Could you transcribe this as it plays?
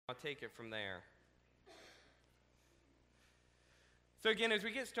I'll take it from there. So again, as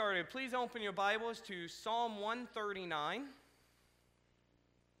we get started, please open your Bibles to Psalm 139.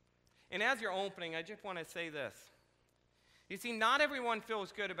 And as you're opening, I just want to say this. You see, not everyone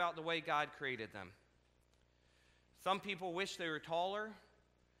feels good about the way God created them. Some people wish they were taller.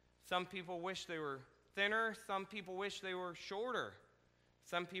 Some people wish they were thinner. Some people wish they were shorter.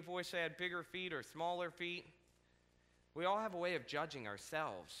 Some people wish they had bigger feet or smaller feet. We all have a way of judging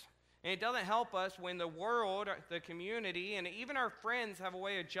ourselves. And it doesn't help us when the world, the community, and even our friends have a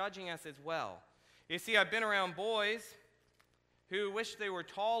way of judging us as well. You see, I've been around boys who wish they were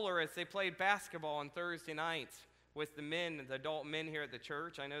taller as they played basketball on Thursday nights with the men, the adult men here at the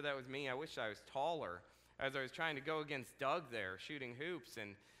church. I know that was me. I wish I was taller as I was trying to go against Doug there shooting hoops.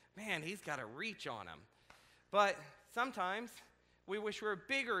 And man, he's got a reach on him. But sometimes we wish we were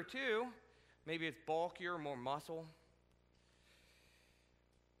bigger too. Maybe it's bulkier, more muscle.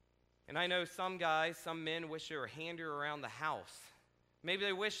 And I know some guys, some men wish they were handier around the house. Maybe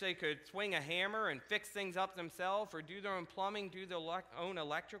they wish they could swing a hammer and fix things up themselves or do their own plumbing, do their own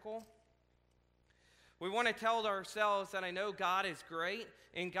electrical. We want to tell ourselves that I know God is great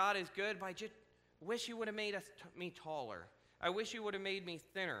and God is good, but I just wish He would have made me taller. I wish He would have made me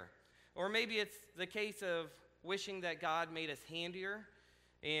thinner. Or maybe it's the case of wishing that God made us handier.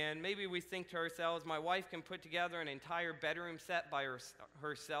 And maybe we think to ourselves, my wife can put together an entire bedroom set by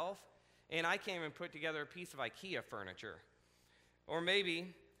herself, and I can't even put together a piece of IKEA furniture. Or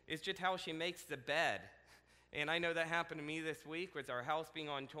maybe it's just how she makes the bed. And I know that happened to me this week with our house being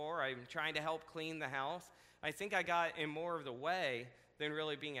on tour. I'm trying to help clean the house. I think I got in more of the way than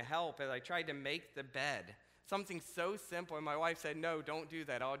really being a help as I tried to make the bed. Something so simple, and my wife said, no, don't do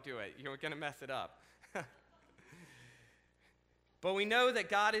that, I'll do it. You're going to mess it up. But we know that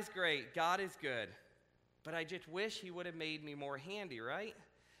God is great, God is good. But I just wish He would have made me more handy, right?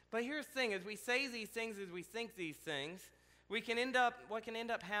 But here's the thing, as we say these things, as we think these things, what can end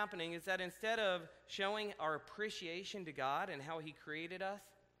up happening is that instead of showing our appreciation to God and how He created us,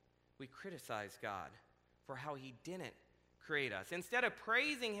 we criticize God for how He didn't create us. Instead of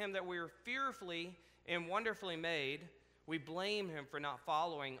praising Him that we were fearfully and wonderfully made, we blame Him for not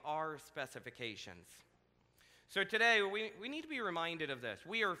following our specifications. So today, we need to be reminded of this.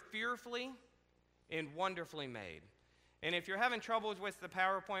 We are fearfully and wonderfully made. And if you're having troubles with the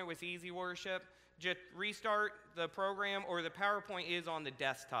PowerPoint with Easy Worship, just restart the program, or the PowerPoint is on the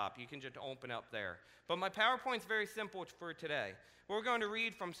desktop. You can just open up there. But my PowerPoint's very simple for today. We're going to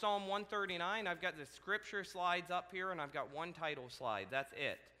read from Psalm 139. I've got the scripture slides up here, and I've got one title slide. That's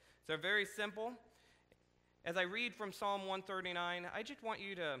it. So very simple. As I read from Psalm 139, I just want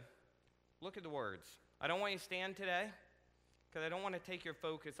you to look at the words. I don't want you to stand today, because I don't want to take your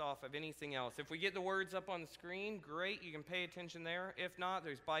focus off of anything else. If we get the words up on the screen, great, you can pay attention there. If not,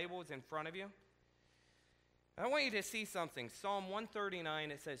 there's Bibles in front of you. I want you to see something. Psalm 139,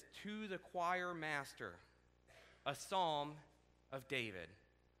 it says, to the choir master, a psalm of David.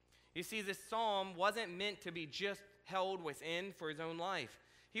 You see, this psalm wasn't meant to be just held within for his own life.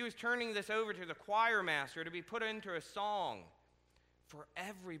 He was turning this over to the choir master to be put into a song for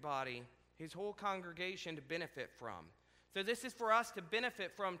everybody, his whole congregation, to benefit from. So this is for us to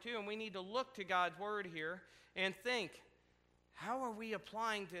benefit from too, and we need to look to God's word here and think, how are we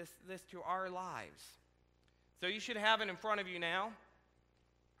applying this to our lives? So you should have it in front of you now.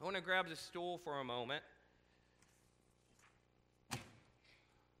 I want to grab the stool for a moment. I've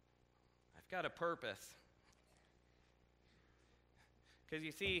got a purpose. Because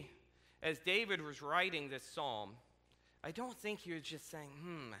you see, as David was writing this psalm, I don't think he was just saying,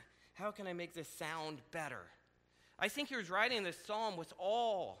 how can I make this sound better? I think he was writing this psalm with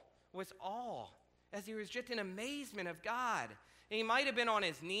awe, as he was just in amazement of God. And he might have been on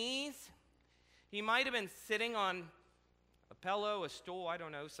his knees. He might have been sitting on a pillow, a stool, I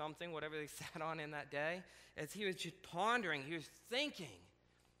don't know, something, whatever they sat on in that day. As he was just pondering, he was thinking.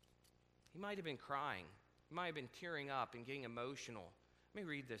 He might have been crying. He might have been tearing up and getting emotional. Let me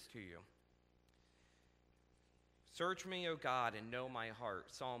read this to you. Search me, O God, and know my heart.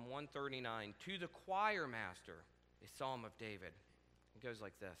 Psalm 139, to the choir master, a psalm of David. It goes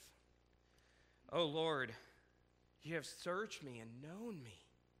like this. O Lord, you have searched me and known me.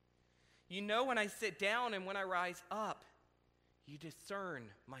 You know when I sit down and when I rise up. You discern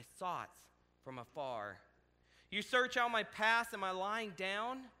my thoughts from afar. You search out my path and my lying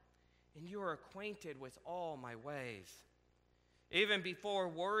down, and you are acquainted with all my ways. Even before a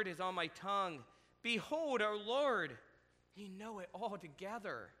word is on my tongue, behold, O Lord, you know it all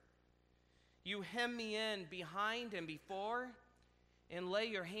together. You hem me in behind and before, and lay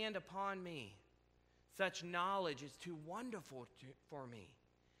your hand upon me. Such knowledge is too wonderful for me.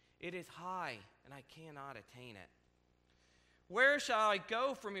 It is high, and I cannot attain it. Where shall I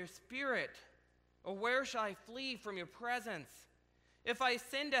go from your spirit? Or where shall I flee from your presence? If I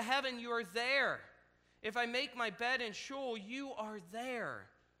ascend to heaven, you are there. If I make my bed in Sheol, you are there.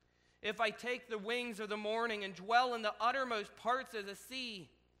 If I take the wings of the morning and dwell in the uttermost parts of the sea,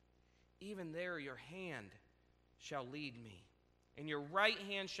 even there your hand shall lead me, and your right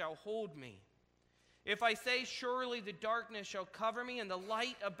hand shall hold me. If I say, surely the darkness shall cover me, and the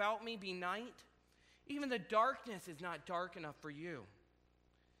light about me be night, even the darkness is not dark enough for you.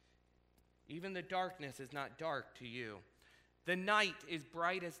 Even the darkness is not dark to you. The night is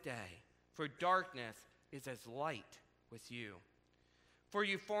bright as day, for darkness is as light with you. For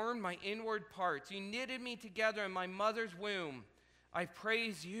you formed my inward parts. You knitted me together in my mother's womb. I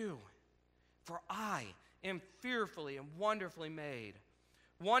praise you, for I am fearfully and wonderfully made.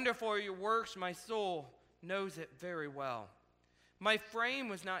 Wonderful are your works, my soul knows it very well. My frame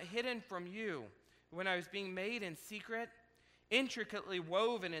was not hidden from you when I was being made in secret, intricately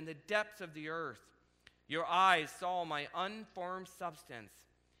woven in the depths of the earth. Your eyes saw my unformed substance.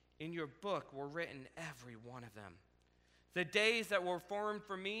 In your book were written every one of them. The days that were formed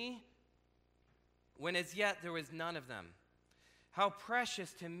for me, when as yet there was none of them. How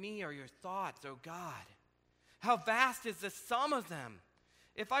precious to me are your thoughts, O God. How vast is the sum of them.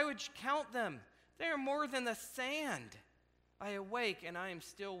 If I would count them, they are more than the sand. I awake and I am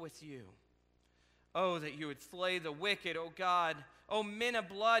still with you. Oh, that you would slay the wicked, O God. O men of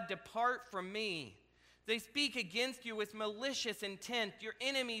blood, depart from me. They speak against you with malicious intent. Your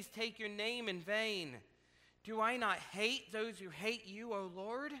enemies take your name in vain. Do I not hate those who hate you, O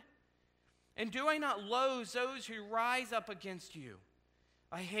Lord? And do I not loathe those who rise up against you?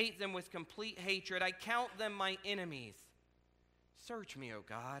 I hate them with complete hatred. I count them my enemies. Search me, O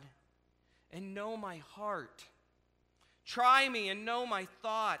God, and know my heart. Try me and know my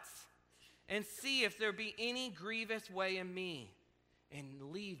thoughts, and see if there be any grievous way in me,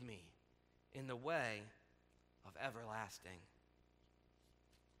 and lead me in the way of everlasting.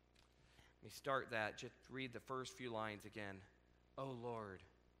 Let me start that. Just read the first few lines again. O Lord,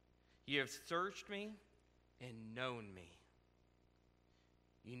 you have searched me and known me.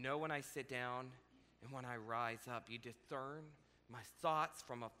 You know when I sit down and when I rise up. You discern my thoughts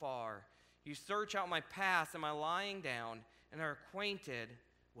from afar. You search out my past and my lying down, and are acquainted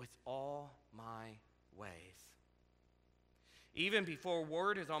with all my ways. Even before a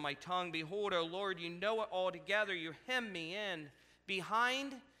word is on my tongue, behold, O Lord, you know it altogether. You hem me in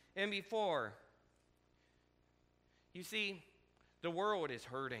behind and before. You see, the world is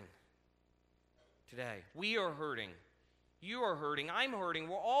hurting today. We are hurting. You are hurting. I'm hurting.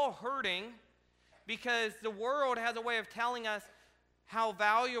 We're all hurting because the world has a way of telling us how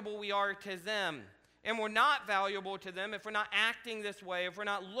valuable we are to them. And we're not valuable to them if we're not acting this way, if we're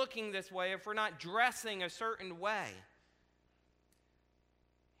not looking this way, if we're not dressing a certain way.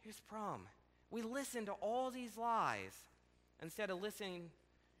 Here's the problem. We listen to all these lies instead of listening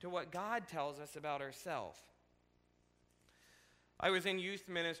to what God tells us about ourselves. I was in youth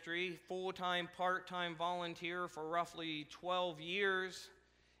ministry, full-time, part-time volunteer for roughly 12 years,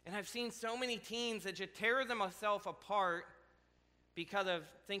 and I've seen so many teens that just tear themselves apart because of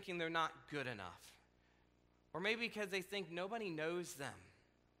thinking they're not good enough. Or maybe because they think nobody knows them.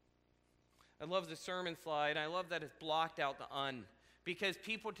 I love the sermon slide. I love that it's blocked out the un. Because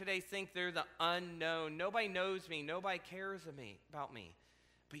people today think they're the unknown. Nobody knows me. Nobody cares about me.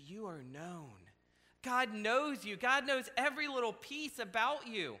 But you are known. God knows you. God knows every little piece about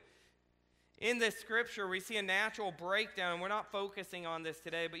you. In this scripture, we see a natural breakdown. We're not focusing on this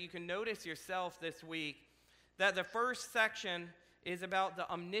today, but you can notice yourself this week that the first section is about the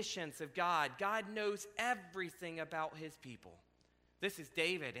omniscience of God. God knows everything about his people. This is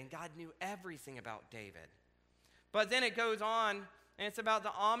David, and God knew everything about David. But then it goes on, and it's about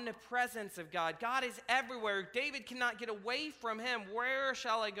the omnipresence of God. God is everywhere. David cannot get away from him. Where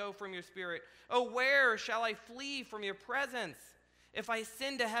shall I go from your spirit? Oh, where shall I flee from your presence? If I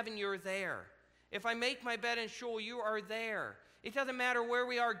ascend to heaven, you're there. If I make my bed in Sheol, you are there. It doesn't matter where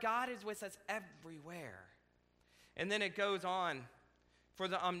we are. God is with us everywhere. And then it goes on for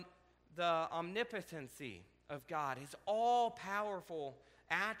the omnipotency of God, his all-powerful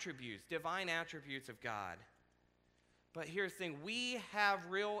attributes, divine attributes of God. But here's the thing, we have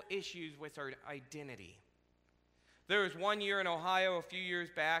real issues with our identity. There was one year in Ohio a few years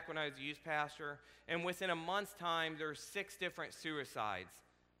back when I was a youth pastor, and within a month's time, there were 6 different suicides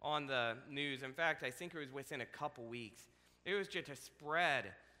on the news. In fact, I think it was within a couple weeks. It was just a spread.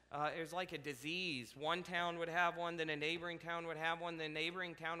 It was like a disease. One town would have one, then a neighboring town would have one, then a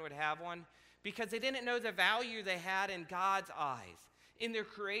neighboring town would have one, because they didn't know the value they had in God's eyes. in their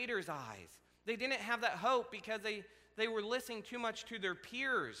Creator's eyes. They didn't have that hope because they were listening too much to their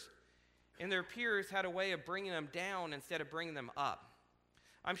peers, and their peers had a way of bringing them down instead of bringing them up.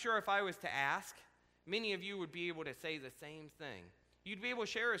 I'm sure if I was to ask, many of you would be able to say the same thing. You'd be able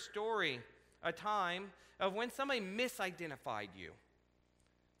to share a story, a time of when somebody misidentified you.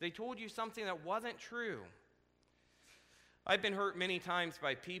 They told you something that wasn't true. I've been hurt many times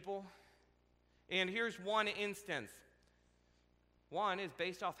by people, and here's one instance. One is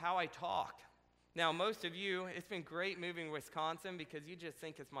based off how I talk. Now, most of you, it's been great moving to Wisconsin because you just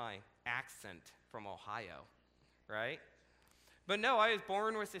think it's my accent from Ohio, right? But no, I was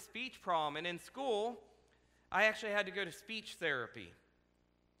born with a speech problem, and in school, I actually had to go to speech therapy.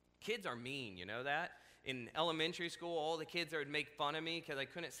 Kids are mean, you know that? In elementary school, all the kids would make fun of me because I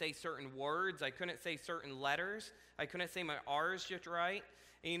couldn't say certain words, I couldn't say certain letters, I couldn't say my R's just right.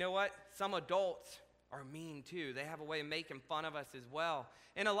 And you know what? Some adults are mean too. They have a way of making fun of us as well.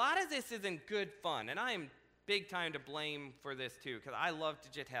 And a lot of this isn't good fun, and I am big time to blame for this too, because I love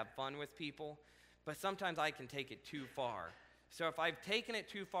to just have fun with people, but sometimes I can take it too far. So if I've taken it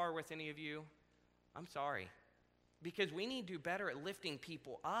too far with any of you, I'm sorry, because we need to do better at lifting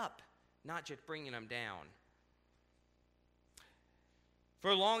people up, not just bringing them down.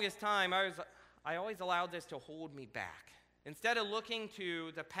 For the longest time, I always allowed this to hold me back. Instead of looking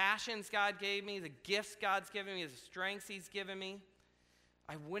to the passions God gave me, the gifts God's given me, the strengths He's given me,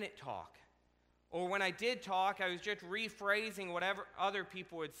 I wouldn't talk. Or when I did talk, I was just rephrasing whatever other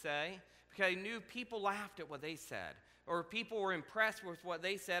people would say because I knew people laughed at what they said, or people were impressed with what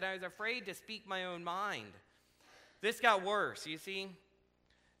they said. I was afraid to speak my own mind. This got worse, you see.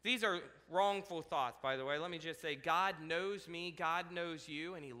 These are wrongful thoughts, by the way. Let me just say, God knows me, God knows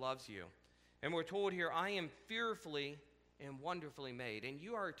you, and He loves you. And we're told here, I am fearfully and wonderfully made, and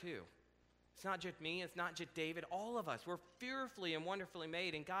you are too. It's not just me, it's not just David, all of us. We're fearfully and wonderfully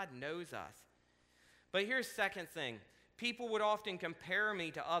made, and God knows us. But here's the second thing. People would often compare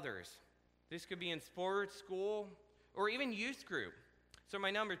me to others. This could be in sports, school, or even youth group. So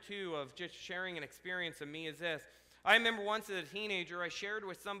my number two of just sharing an experience of me is this. I remember once as a teenager, I shared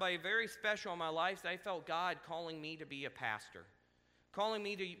with somebody very special in my life that I felt God calling me to be a pastor, calling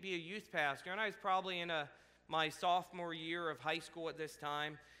me to be a youth pastor. And I was probably in my sophomore year of high school at this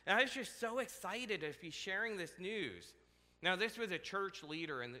time. And I was just so excited to be sharing this news. Now, this was a church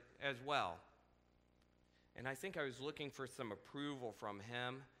leader as well. And I think I was looking for some approval from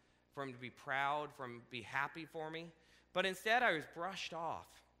him, for him to be proud, for him to be happy for me. But instead, I was brushed off.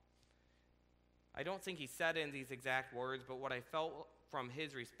 I don't think he said it in these exact words, but what I felt from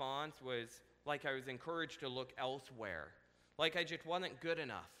his response was like I was encouraged to look elsewhere, like I just wasn't good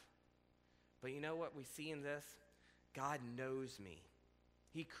enough. But you know what we see in this? God knows me.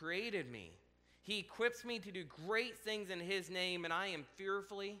 He created me. He equips me to do great things in His name, and I am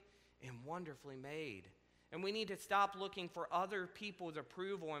fearfully and wonderfully made. And we need to stop looking for other people's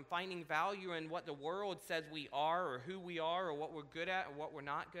approval and finding value in what the world says we are, or who we are, or what we're good at, or what we're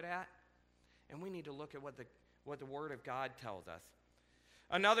not good at. And we need to look at what the Word of God tells us.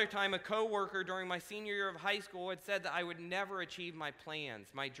 Another time, a coworker during my senior year of high school had said that I would never achieve my plans,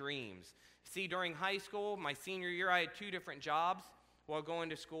 my dreams. See, during high school, my senior year, I had 2 different jobs while going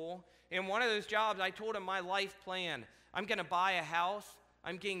to school. In one of those jobs, I told him my life plan. I'm going to buy a house.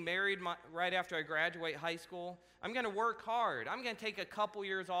 I'm getting married right after I graduate high school. I'm going to work hard. I'm going to take a couple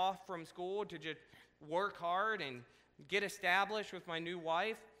years off from school to just work hard and get established with my new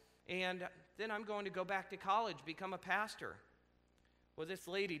wife. And then I'm going to go back to college, become a pastor. Well, this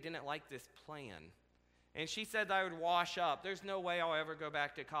lady didn't like this plan. And she said I would wash up. There's no way I'll ever go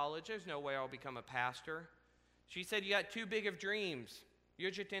back to college. There's no way I'll become a pastor. She said, you got too big of dreams.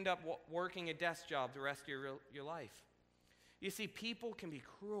 You'll just end up working a desk job the rest of your life. You see, people can be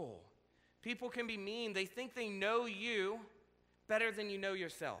cruel. People can be mean. They think they know you better than you know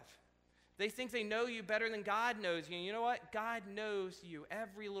yourself. They think they know you better than God knows you. And you know what? God knows you,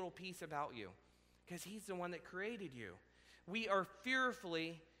 every little piece about you, because He's the one that created you. We are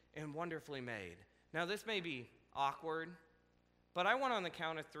fearfully and wonderfully made. Now, this may be awkward, but I want on the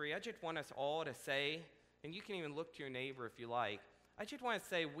count of 3, I just want us all to say, and you can even look to your neighbor if you like, I just want to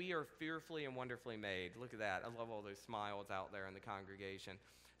say we are fearfully and wonderfully made. Look at that. I love all those smiles out there in the congregation.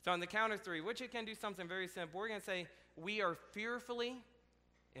 So on the count of 3, which it can do something very simple. We're going to say we are fearfully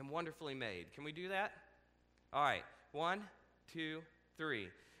and wonderfully made. Can we do that? All right. 1, 2, 3.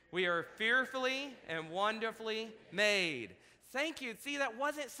 We are fearfully and wonderfully made. Thank you. See, that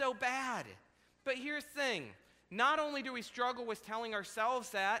wasn't so bad. But here's the thing. Not only do we struggle with telling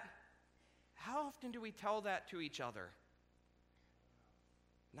ourselves that, how often do we tell that to each other?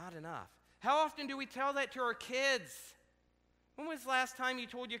 Not enough. How often do we tell that to our kids? When was the last time you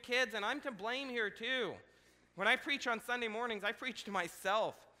told your kids, and I'm to blame here too. When I preach on Sunday mornings, I preach to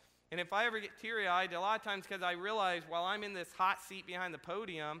myself. And if I ever get teary-eyed, a lot of times because I realize while I'm in this hot seat behind the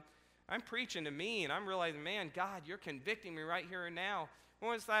podium, I'm preaching to me, and I'm realizing, man, God, you're convicting me right here and now.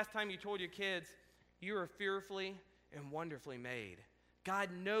 When was the last time you told your kids, you are fearfully and wonderfully made? God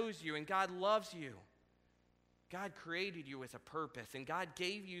knows you, and God loves you. God created you with a purpose, and God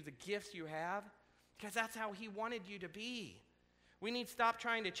gave you the gifts you have because that's how he wanted you to be. We need to stop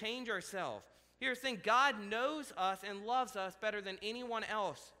trying to change ourselves. Here's the thing, God knows us and loves us better than anyone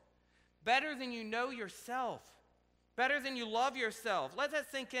else, better than you know yourself, better than you love yourself. Let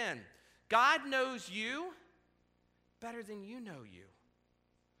that sink in. God knows you better than you know you.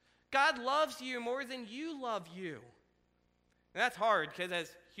 God loves you more than you love you. And that's hard because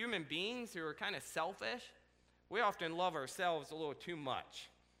as human beings who are kind of selfish, we often love ourselves a little too much.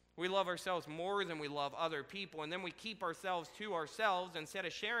 We love ourselves more than we love other people, and then we keep ourselves to ourselves instead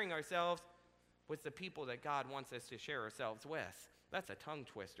of sharing ourselves with the people that God wants us to share ourselves with. That's a tongue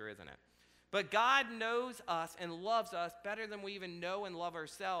twister, isn't it? But God knows us and loves us better than we even know and love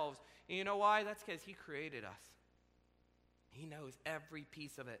ourselves. And you know why? That's because he created us. He knows every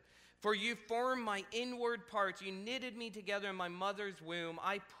piece of it. For you formed my inward parts. You knitted me together in my mother's womb.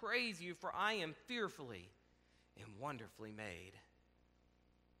 I praise you, for I am fearfully and wonderfully made.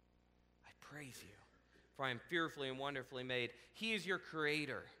 I praise you, for I am fearfully and wonderfully made. He is your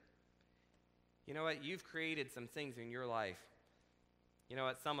creator. You know what? You've created some things in your life. You know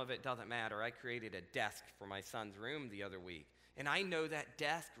what? Some of it doesn't matter. I created a desk for my son's room the other week, and I know that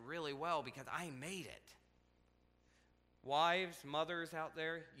desk really well because I made it. Wives, mothers out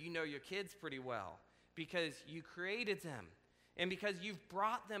there, you know your kids pretty well because you created them and because you've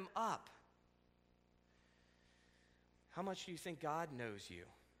brought them up. How much do you think God knows you?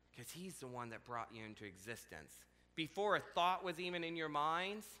 Because he's the one that brought you into existence. Before a thought was even in your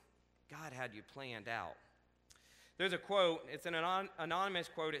minds, God had you planned out. There's a quote, it's an anonymous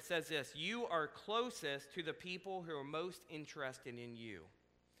quote. It says this: you are closest to the people who are most interested in you.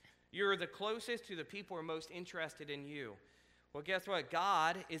 You're the closest to the people who are most interested in you. Well, guess what?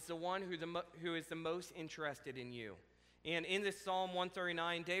 God is the one who is the most interested in you. And in this Psalm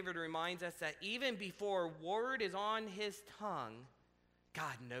 139, David reminds us that even before a word is on his tongue,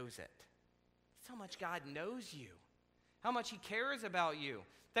 God knows it. That's how much God knows you, how much he cares about you,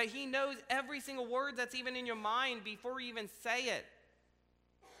 that he knows every single word that's even in your mind before you even say it.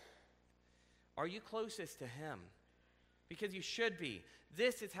 Are you closest to him? Because you should be.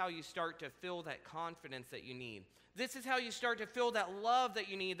 This is how you start to feel that confidence that you need. This is how you start to feel that love that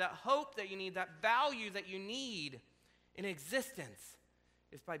you need, that hope that you need, that value that you need in existence,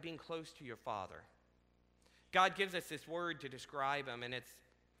 is by being close to your Father. God gives us this word to describe him, and it's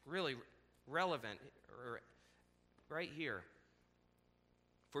really relevant right here.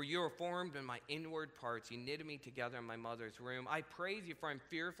 For you are formed in my inward parts. You knitted me together in my mother's womb. I praise you, for I'm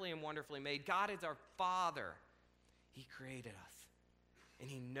fearfully and wonderfully made. God is our Father. He created us, and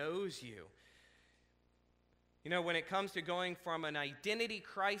he knows you. You know, when it comes to going from an identity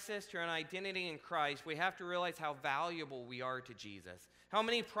crisis to an identity in Christ, we have to realize how valuable we are to Jesus, how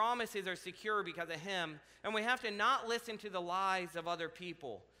many promises are secure because of him, and we have to not listen to the lies of other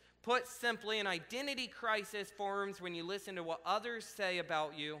people. Put simply, an identity crisis forms when you listen to what others say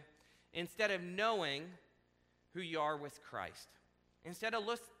about you instead of knowing who you are with Christ, instead of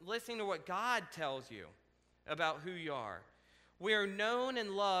listening to what God tells you about who you are. We are known and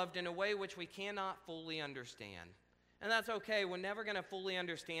loved in a way which we cannot fully understand. And that's okay. We're never going to fully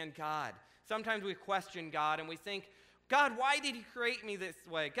understand God. Sometimes we question God and we think, God, why did you create me this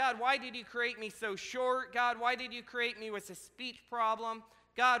way? God, why did you create me so short? God, why did you create me with a speech problem?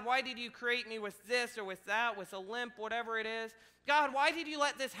 God, why did you create me with this or with that, with a limp, whatever it is? God, why did you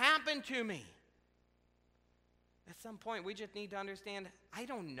let this happen to me? At some point, we just need to understand, I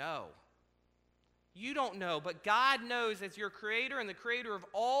don't know. You don't know, but God knows, as your creator and the creator of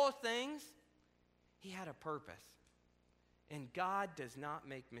all things, he had a purpose. And God does not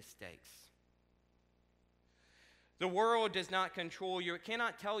make mistakes. The world does not control you. It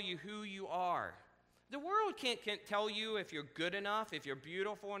cannot tell you who you are. The world can't tell you if you're good enough, if you're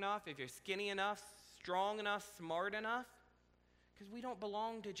beautiful enough, if you're skinny enough, strong enough, smart enough. Because we don't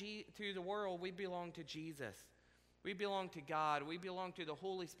belong to the world. We belong to Jesus. We belong to God. We belong to the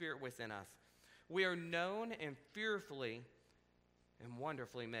Holy Spirit within us. We are known and fearfully and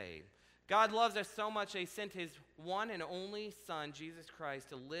wonderfully made. God loves us so much that he sent his one and only Son, Jesus Christ,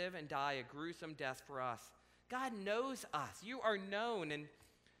 to live and die a gruesome death for us. God knows us. You are known. And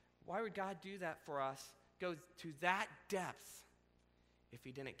why would God do that for us? Go to that depth if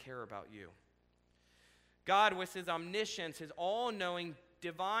he didn't care about you. God, with his omniscience, his all-knowing,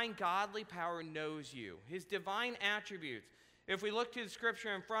 divine, godly power, knows you. His divine attributes. If we look to the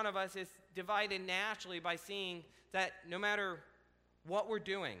scripture in front of us, it's divided naturally by seeing that no matter what we're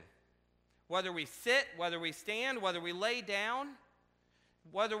doing, whether we sit, whether we stand, whether we lay down,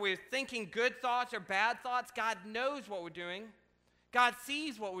 whether we're thinking good thoughts or bad thoughts, God knows what we're doing. God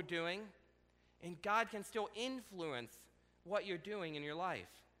sees what we're doing, and God can still influence what you're doing in your life.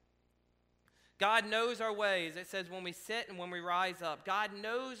 God knows our ways. It says when we sit and when we rise up. God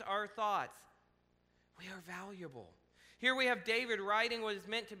knows our thoughts. We are valuable. Here we have David writing what is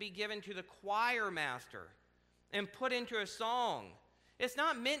meant to be given to the choir master and put into a song. It's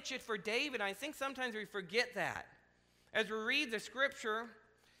not meant just for David. I think sometimes we forget that. As we read the scripture,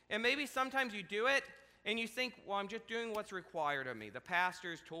 and maybe sometimes you do it, and you think, well, I'm just doing what's required of me. The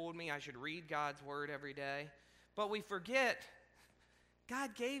pastors told me I should read God's word every day. But we forget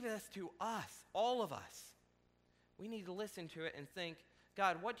God gave this to us, all of us. We need to listen to it and think,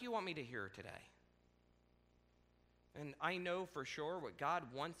 God, what do you want me to hear today? And I know for sure what God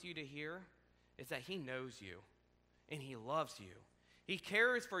wants you to hear is that he knows you and he loves you. He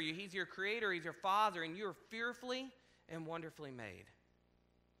cares for you. He's your creator. He's your father, and you're fearfully and wonderfully made.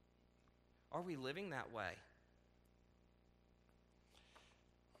 Are we living that way?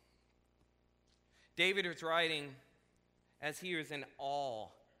 David was writing as he was in awe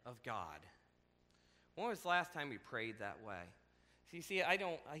of God. When was the last time we prayed that way? So you see, I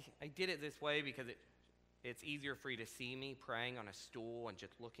did it this way because it's easier for you to see me praying on a stool and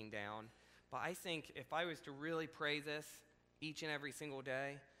just looking down. But I think if I was to really pray this each and every single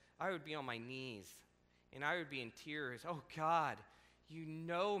day, I would be on my knees and I would be in tears. Oh God, you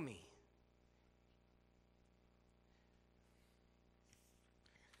know me.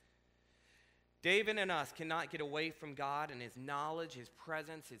 David and us cannot get away from God and his knowledge, his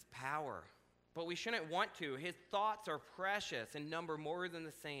presence, his power. But we shouldn't want to. His thoughts are precious and number more than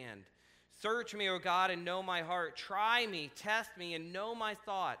the sand. Search me, O God, and know my heart. Try me, test me, and know my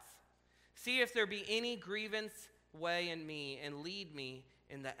thoughts. See if there be any grievance way in me, and lead me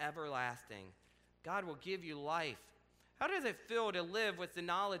in the everlasting. God will give you life. How does it feel to live with the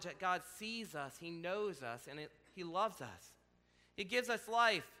knowledge that God sees us, he knows us, and he loves us? It gives us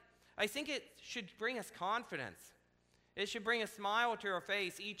life. I think it should bring us confidence. It should bring a smile to our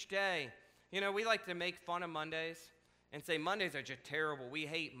face each day. You know, we like to make fun of Mondays and say Mondays are just terrible. We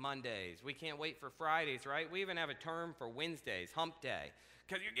hate Mondays. We can't wait for Fridays, right? We even have a term for Wednesdays, hump day,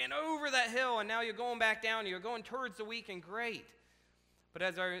 because you're getting over that hill and now you're going back down and you're going towards the weekend. Great. But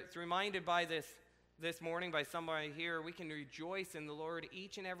as I was reminded by this morning by somebody here, we can rejoice in the Lord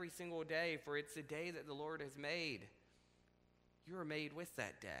each and every single day, for it's the day that the Lord has made. You are made with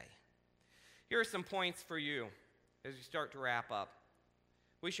that day. Here are some points for you as we start to wrap up.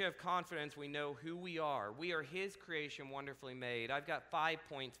 We should have confidence we know who we are. We are his creation, wonderfully made. I've got 5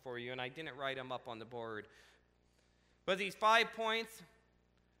 points for you, and I didn't write them up on the board. But these 5 points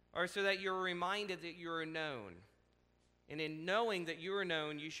are so that you're reminded that you're known. And in knowing that you are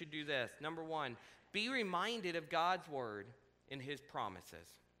known, you should do this. Number 1, be reminded of God's word and his promises.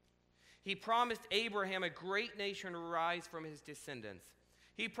 He promised Abraham a great nation to rise from his descendants.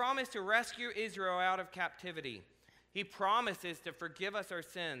 He promised to rescue Israel out of captivity. He promises to forgive us our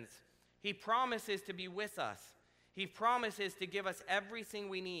sins. He promises to be with us. He promises to give us everything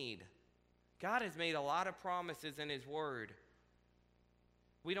we need. God has made a lot of promises in his word.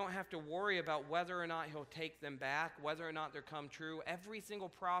 We don't have to worry about whether or not he'll take them back, whether or not they'll come true. Every single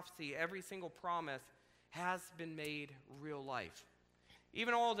prophecy, every single promise has been made real life.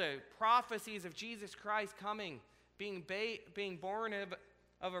 Even all the prophecies of Jesus Christ coming, being born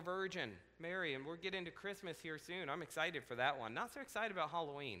of a virgin, Mary, and we'll get into Christmas here soon. I'm excited for that one. Not so excited about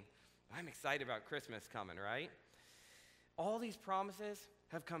Halloween. I'm excited about Christmas coming, right? All these promises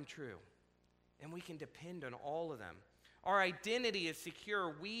have come true, and we can depend on all of them. Our identity is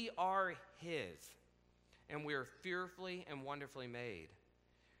secure. We are his, and we are fearfully and wonderfully made.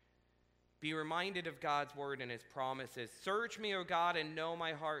 Be reminded of God's word and his promises. Search me, O God, and know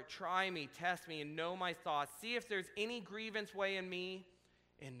my heart. Try me, test me, and know my thoughts. See if there's any grievance way in me,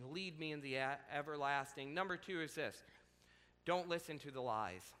 and lead me in the everlasting. Number 2 is this. Don't listen to the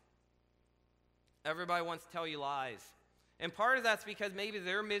lies. Everybody wants to tell you lies. And part of that's because maybe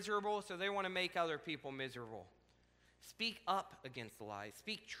they're miserable, so they want to make other people miserable. Speak up against the lies.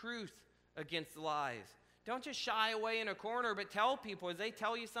 Speak truth against the lies. Don't just shy away in a corner, but tell people, as they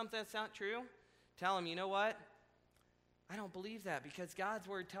tell you something that's not true, tell them, you know what? I don't believe that, because God's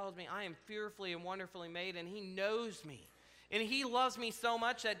word tells me I am fearfully and wonderfully made, and he knows me. And he loves me so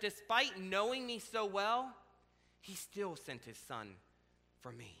much that despite knowing me so well, he still sent his son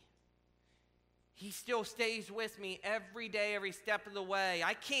for me. He still stays with me every day, every step of the way.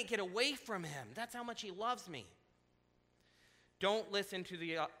 I can't get away from him. That's how much he loves me. Don't listen to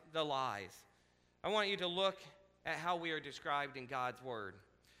the lies. I want you to look at how we are described in God's word.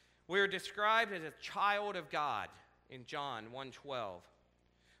 We are described as a child of God in John 1:12.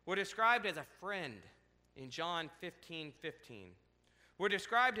 We're described as a friend in John 15:15. We're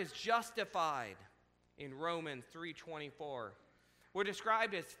described as justified in Romans 3:24. We're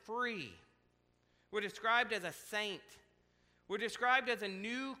described as free. We're described as a saint. We're described as a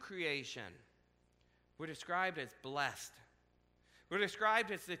new creation. We're described as blessed. We're described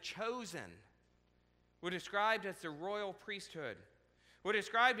as the chosen. We're described as the royal priesthood. We're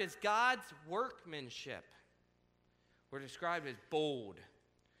described as God's workmanship. We're described as bold,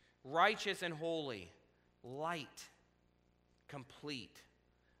 righteous and holy, light, complete,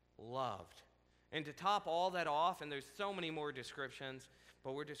 loved. And to top all that off, and there's so many more descriptions,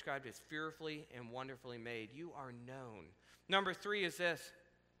 but we're described as fearfully and wonderfully made. You are known. Number 3 is this: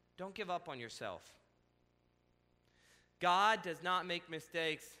 don't give up on yourself. God does not make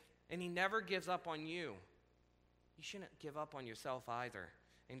mistakes, and he never gives up on you. You shouldn't give up on yourself either.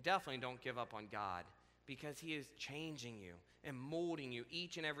 And definitely don't give up on God, because he is changing you and molding you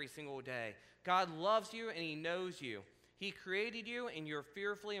each and every single day. God loves you and he knows you. He created you and you're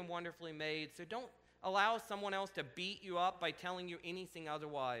fearfully and wonderfully made. So don't allow someone else to beat you up by telling you anything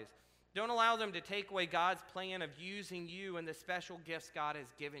otherwise. Don't allow them to take away God's plan of using you and the special gifts God has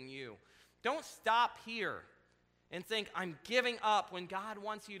given you. Don't stop here and think, I'm giving up, when God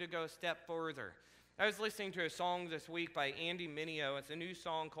wants you to go a step further. I was listening to a song this week by Andy Mineo. It's a new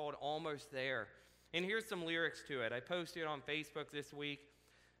song called Almost There. And here's some lyrics to it. I posted it on Facebook this week.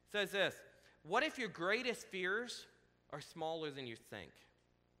 It says this: what if your greatest fears are smaller than you think?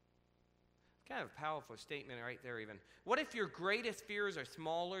 It's kind of a powerful statement right there even. What if your greatest fears are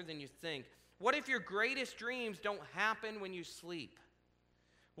smaller than you think? What if your greatest dreams don't happen when you sleep?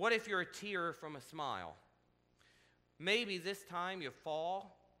 What if you're a tear from a smile? Maybe this time your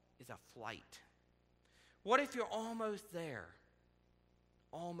fall is a flight. What if you're almost there?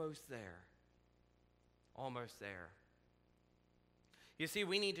 Almost there. Almost there. You see,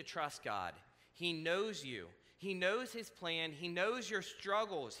 we need to trust God. He knows you. He knows his plan. He knows your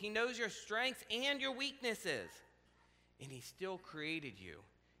struggles. He knows your strengths and your weaknesses. And he still created you.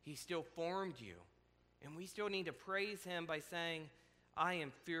 He still formed you. And we still need to praise him by saying, I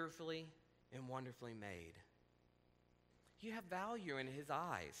am fearfully and wonderfully made. You have value in his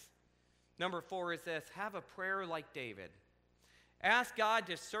eyes. Number 4 is this: have a prayer like David. Ask God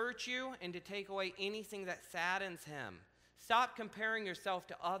to search you and to take away anything that saddens him. Stop comparing yourself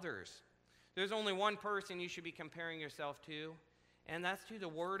to others. There's only one person you should be comparing yourself to, and that's to the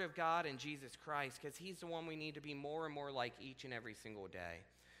Word of God and Jesus Christ, because he's the one we need to be more and more like each and every single day.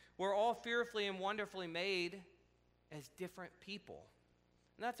 We're all fearfully and wonderfully made as different people,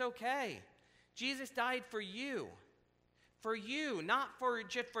 and that's okay. Jesus died for you. For you, not for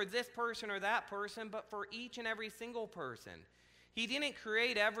just for this person or that person, but for each and every single person. He didn't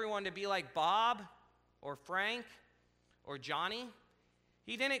create everyone to be like Bob or Frank or Johnny.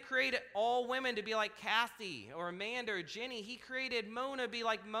 He didn't create all women to be like Kathy or Amanda or Jenny. He created Mona to be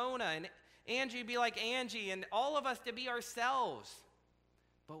like Mona and Angie to be like Angie, and all of us to be ourselves.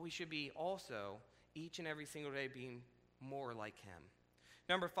 But we should be also, each and every single day, being more like him.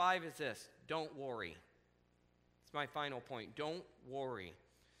 Number 5 is this: don't worry. It's my final point. Don't worry.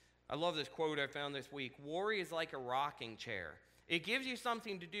 I love this quote I found this week. Worry is like a rocking chair. It gives you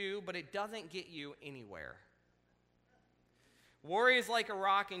something to do, but it doesn't get you anywhere. Worry is like a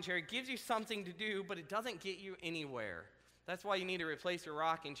rocking chair. It gives you something to do, but it doesn't get you anywhere. That's why you need to replace your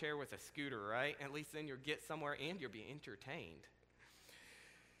rocking chair with a scooter, right? At least then you'll get somewhere and you'll be entertained.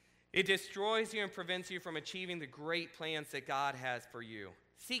 It destroys you and prevents you from achieving the great plans that God has for you.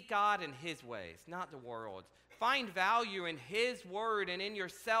 Seek God in his ways, not the world's. Find value in his word and in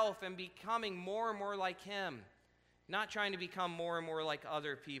yourself and becoming more and more like him, not trying to become more and more like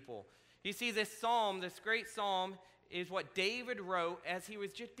other people. You see, this psalm, this great psalm, is what David wrote as he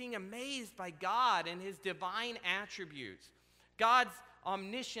was just being amazed by God and his divine attributes. God's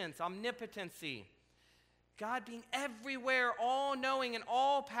omniscience, omnipotency. God being everywhere, all-knowing and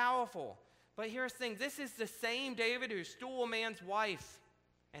all-powerful. But here's the thing. This is the same David who stole a man's wife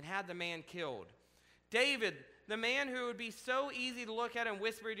and had the man killed. David, the man who would be so easy to look at and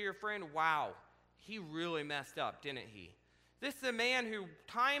whisper to your friend, wow, he really messed up, didn't he? This is a man who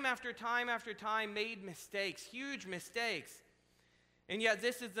time after time after time made mistakes, huge mistakes. And yet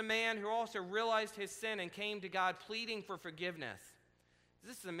this is the man who also realized his sin and came to God pleading for forgiveness.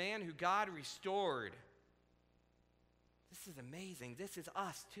 This is the man who God restored. This is amazing. This is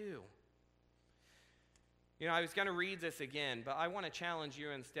us too. You know, I was going to read this again, but I want to challenge you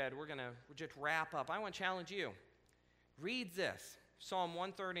instead. We're going to just wrap up. I want to challenge you. Read this, Psalm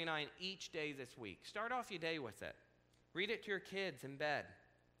 139, each day this week. Start off your day with it. Read it to your kids in bed.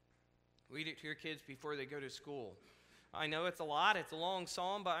 Read it to your kids before they go to school. I know it's a lot. It's a long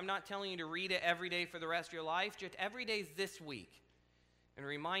psalm, but I'm not telling you to read it every day for the rest of your life. Just every day this week. And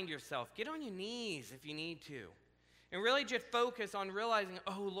remind yourself, get on your knees if you need to. And really just focus on realizing,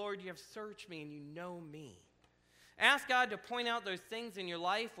 oh, Lord, you have searched me and you know me. Ask God to point out those things in your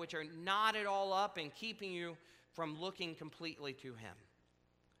life which are not at all up and keeping you from looking completely to Him.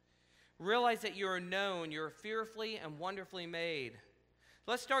 Realize that you are known, you're fearfully and wonderfully made.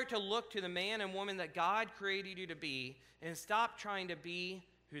 Let's start to look to the man and woman that God created you to be and stop trying to be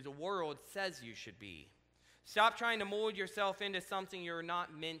who the world says you should be. Stop trying to mold yourself into something you're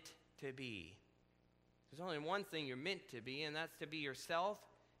not meant to be. There's only one thing you're meant to be, and that's to be yourself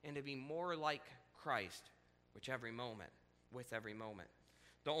and to be more like Christ with every moment.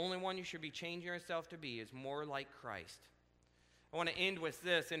 The only one you should be changing yourself to be is more like Christ. I want to end with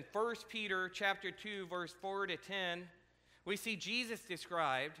this. In 1 Peter chapter 2, verse 4 to 10, we see Jesus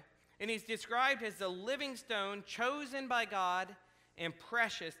described, and he's described as the living stone chosen by God and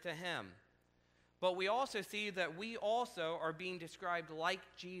precious to Him. But we also see that we also are being described like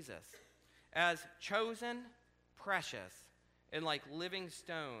Jesus, as chosen, precious, and like living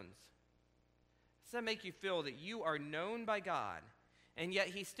stones. Does that make you feel that you are known by God, and yet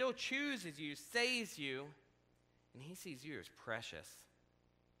He still chooses you, saves you, and He sees you as precious?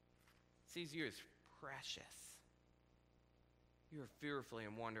 Sees you as precious. You are fearfully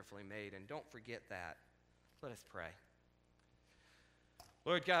and wonderfully made, and don't forget that. Let us pray.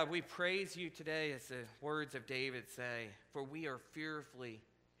 Lord God, we praise you today as the words of David say, for we are fearfully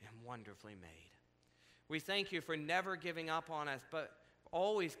and wonderfully made. We thank you for never giving up on us, but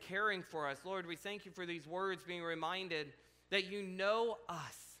always caring for us. Lord, we thank you for these words being reminded that you know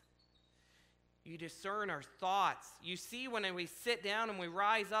us. You discern our thoughts. You see when we sit down and we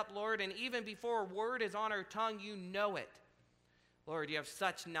rise up, Lord, and even before a word is on our tongue, you know it. Lord, you have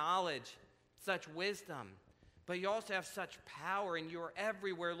such knowledge, such wisdom, but you also have such power, and you're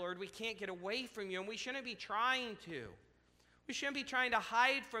everywhere, Lord. We can't get away from you, and we shouldn't be trying to. We shouldn't be trying to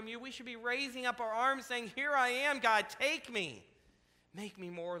hide from you. We should be raising up our arms saying, here I am, God, take me. Make me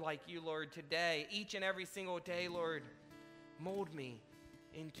more like you, Lord, today, each and every single day, Lord. Mold me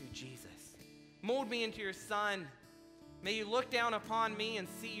into Jesus. Mold me into your Son. May you look down upon me and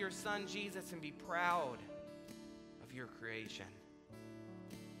see your Son, Jesus, and be proud of your creation.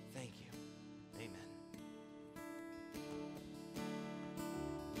 Thank you. Amen.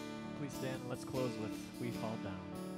 Please stand and let's close with We Fall Down.